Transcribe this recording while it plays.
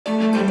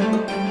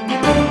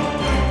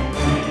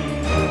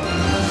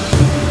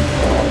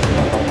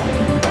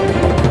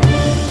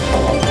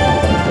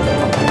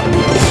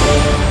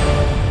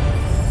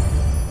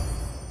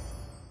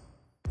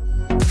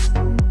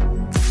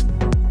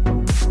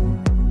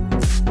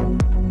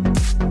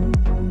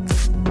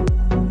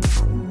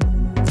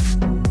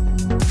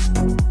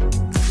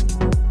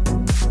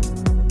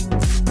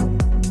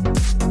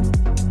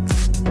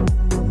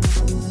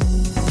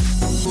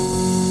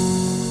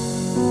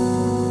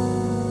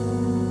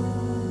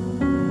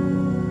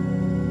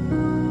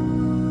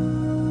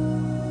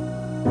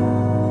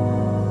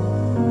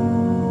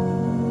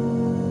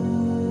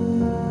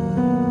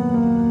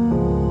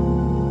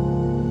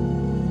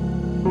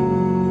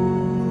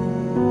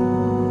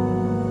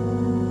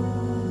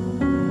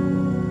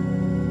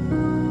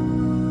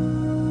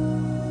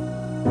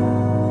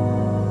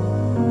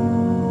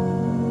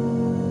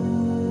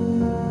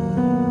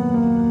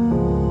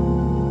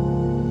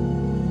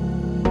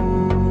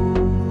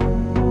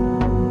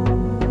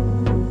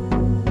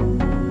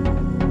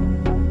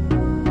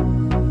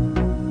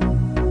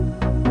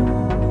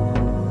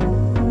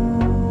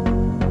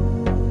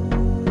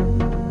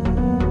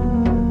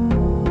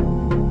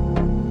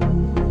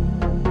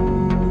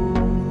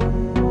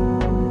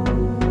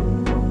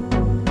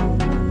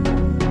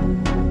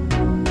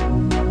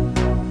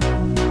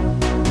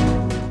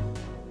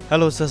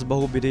Hello, Saas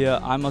Bahu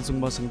Betiyaan. I'm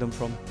Atsungba Sangtam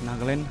from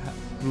Nagaland,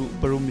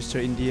 Rubaru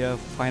Mr. India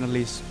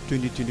Finalist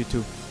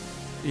 2022.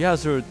 Yeah,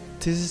 sir,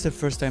 this is the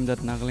first time that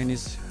Nagaland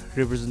is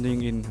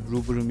representing in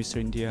Rubaru Mr.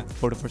 India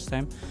for the first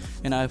time,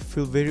 and I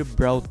feel very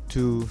proud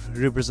to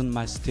represent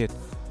my state.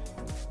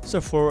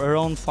 So for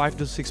around 5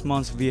 to 6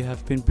 months, we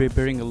have been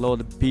preparing a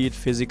lot, be it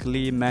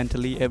physically,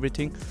 mentally,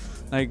 everything.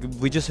 Like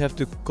we just have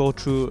to go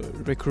through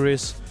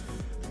rigorous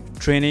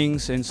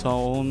trainings and so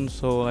on.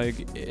 So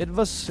like it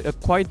was a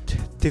quite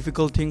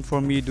difficult thing for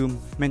me to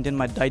maintain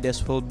my diet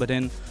as well. But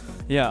then,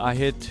 yeah, I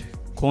had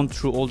gone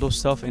through all those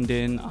stuff, and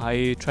then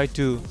I tried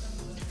to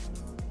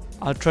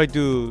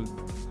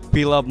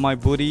build up my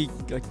body,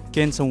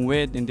 gain some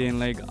weight, and then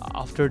like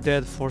after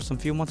that, for some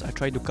few months, I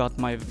tried to cut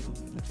my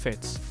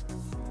fats.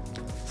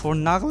 For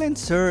Nagaland,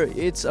 sir,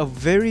 it's a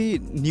very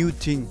new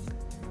thing,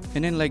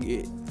 and then like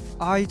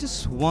I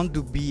just want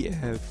to be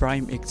a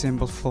prime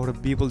example for the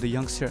people, the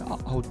youngster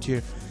out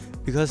there,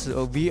 because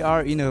we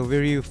are in a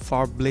very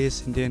far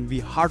place, and then we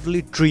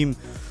hardly dream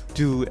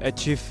to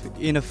achieve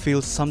in a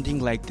field something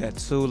like that.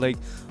 So like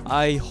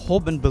I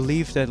hope and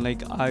believe that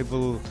like I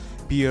will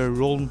be a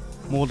role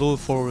model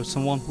for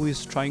someone who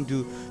is trying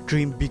to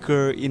dream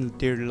bigger in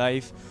their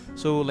life.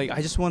 So like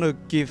I just want to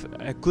give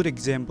a good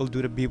example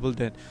to the people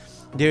that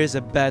there is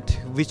a path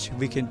which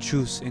we can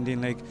choose, and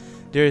then like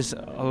there is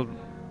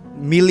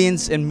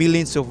millions and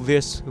millions of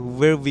ways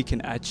where we can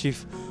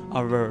achieve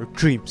our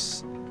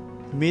dreams.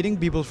 Meeting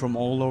people from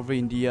all over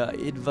India,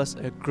 it was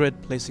a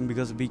great blessing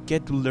because we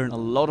get to learn a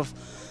lot of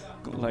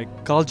like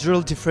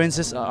cultural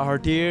differences are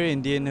there,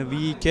 and then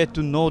we get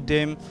to know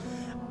them.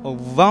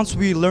 Once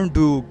we learn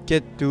to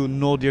get to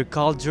know their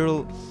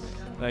cultural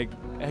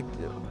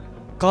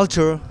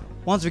culture,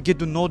 once we get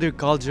to know their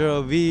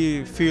culture,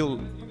 we feel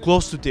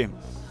close to them,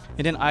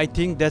 and then I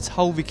think that's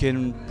how we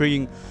can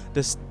bring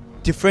the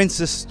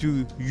differences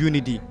to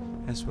unity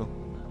as well.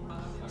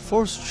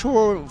 For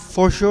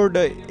sure,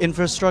 the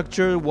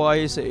infrastructure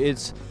wise,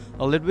 it's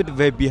a little bit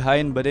way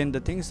behind, but then the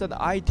things that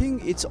I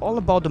think it's all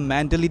about the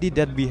mentality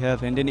that we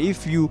have, and then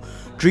if you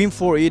dream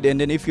for it, and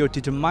then if you're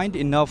determined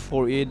enough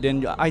for it,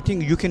 then I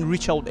think you can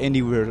reach out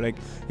anywhere. Like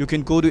you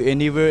can go to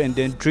anywhere and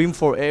then dream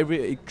for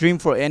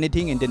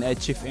anything and then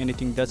achieve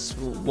anything. That's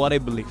what I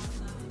believe.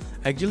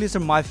 Actually, sir,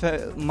 my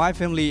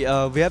family,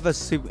 we have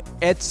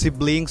 8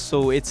 siblings,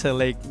 so it's a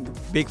like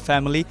big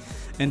family.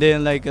 And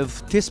then like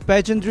this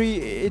pageantry,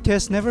 it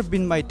has never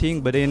been my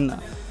thing. But then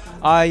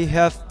I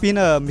have been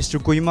a Mr.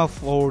 Koima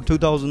for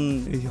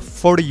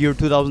the year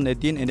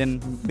 2018, and then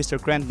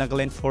Mr. Grand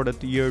Nagaland for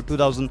the year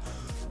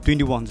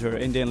 2021, sir.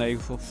 And then like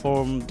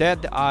from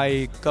that,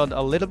 I got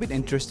a little bit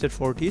interested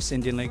for this,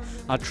 and then like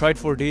I tried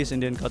for this,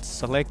 and then got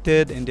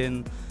selected, and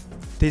then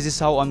this is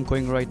how I'm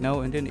going right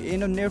now. And then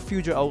in the near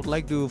future, I would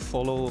like to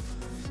follow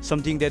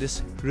something that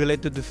is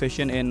related to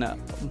fashion, and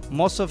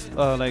most of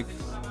like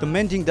the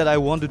main thing that I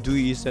want to do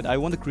is that I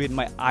want to create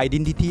my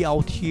identity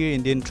out here,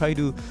 and then try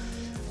to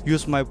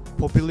use my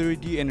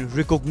popularity and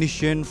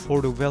recognition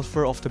for the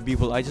welfare of the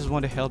people. I just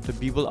want to help the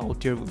people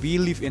out there. We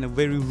live in a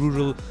very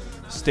rural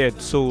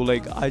state, so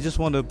like I just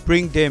want to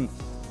bring them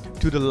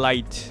to the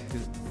light.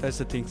 That's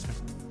the thing, sir.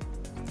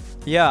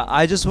 Yeah,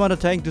 I just want to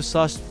thank to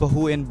Saas,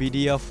 Bahu and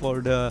Betiyaan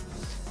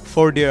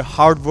for their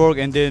hard work,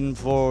 and then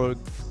for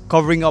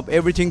covering up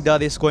everything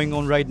that is going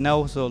on right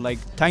now. So like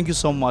thank you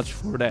so much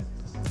for that.